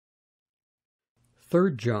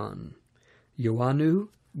3 John, Ioannou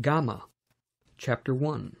Gamma, Chapter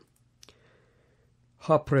 1.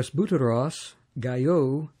 Ha presbyteros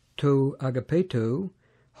Gaio to agapeto,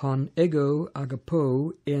 hon ego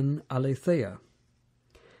agapo in aletheia.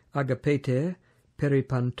 Agapete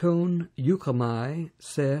peripanton euchomai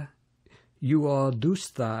se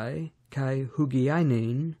euodousthai kai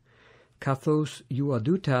hugiainen, kathos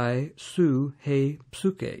euodoutai su he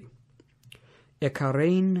psuke.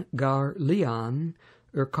 Ekarein gar lian,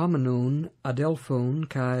 erkomenon adelphon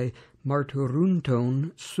kai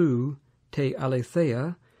marturunton su te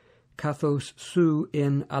aletheia, kathos su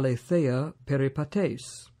in aletheia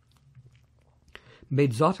peripates.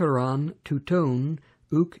 Medzoteron tuton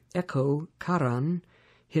uk echo karan,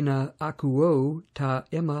 hina akuo ta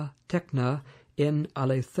emma tekna in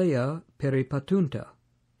aletheia peripatunta.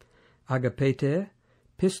 Agapete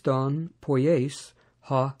piston poies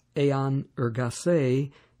ha ean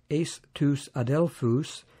ergase eis tus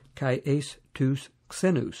adelphus kai eis tus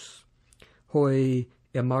xenus. Hoi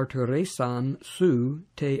emartyresan su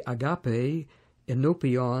te agape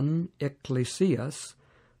enopion ecclesias,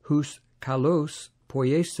 hus kalos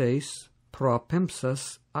poieses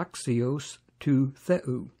propempsas axios tu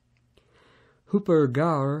theu. Huper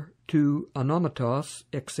gar tu anomatos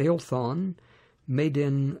exelthon,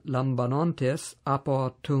 medin lambanontes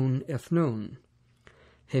apo ton ethnon.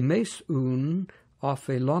 Hemes un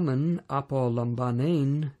ophelomen apo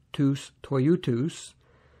lambanein tus toiutus,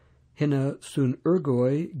 hina sun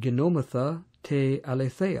ergoi genomatha te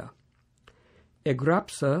aletheia.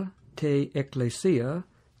 Egrapsa te ecclesia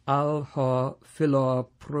al ha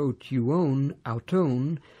philoprotuon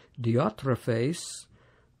auton diotrephes,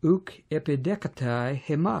 uk epidecatai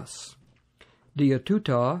hemas.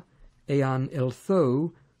 Diatuta ean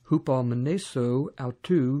eltho hupomeneso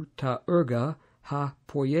autu ta erga ha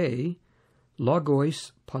poie,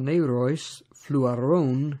 logois panerois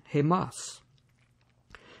fluaron hemas.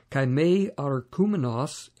 Kai me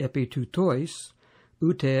arkumenos epitutois,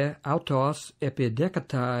 ute autos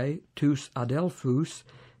epidecatai tus adelphus,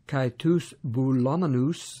 kai tus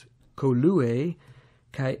bulomanus colue,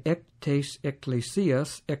 kai ectes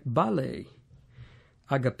ecclesias ecbale.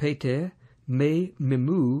 Agapete me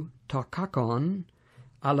mimu ta kakon,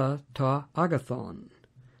 ala ta agathon.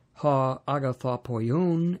 Ha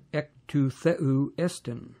agathopoion ek tu theu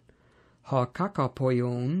estin. Ha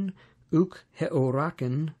kakapoion uk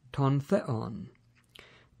heoraken ton theon.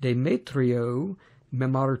 Demetrio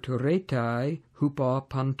memarturetai hupa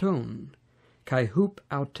panton, kai hup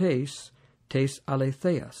autes tes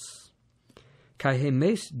aletheas. Kai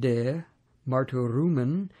hemes de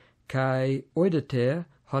marturumen, kai oidete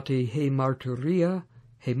hoti he marturia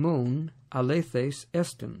hemon alethes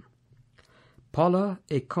estin. Paula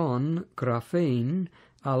ekon graphein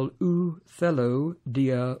al u thelo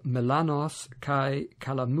dia melanos kai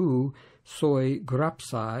kalamu soi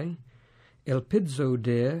grapsai, elpidzo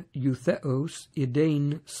de eutheos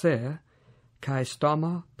idein se, kai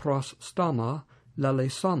stoma pros stoma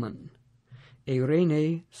lalesomen,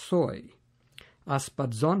 eirene soi,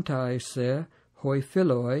 aspadzontai se hoi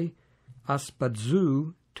philoi,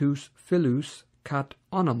 aspadzu tus philus kat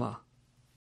onoma.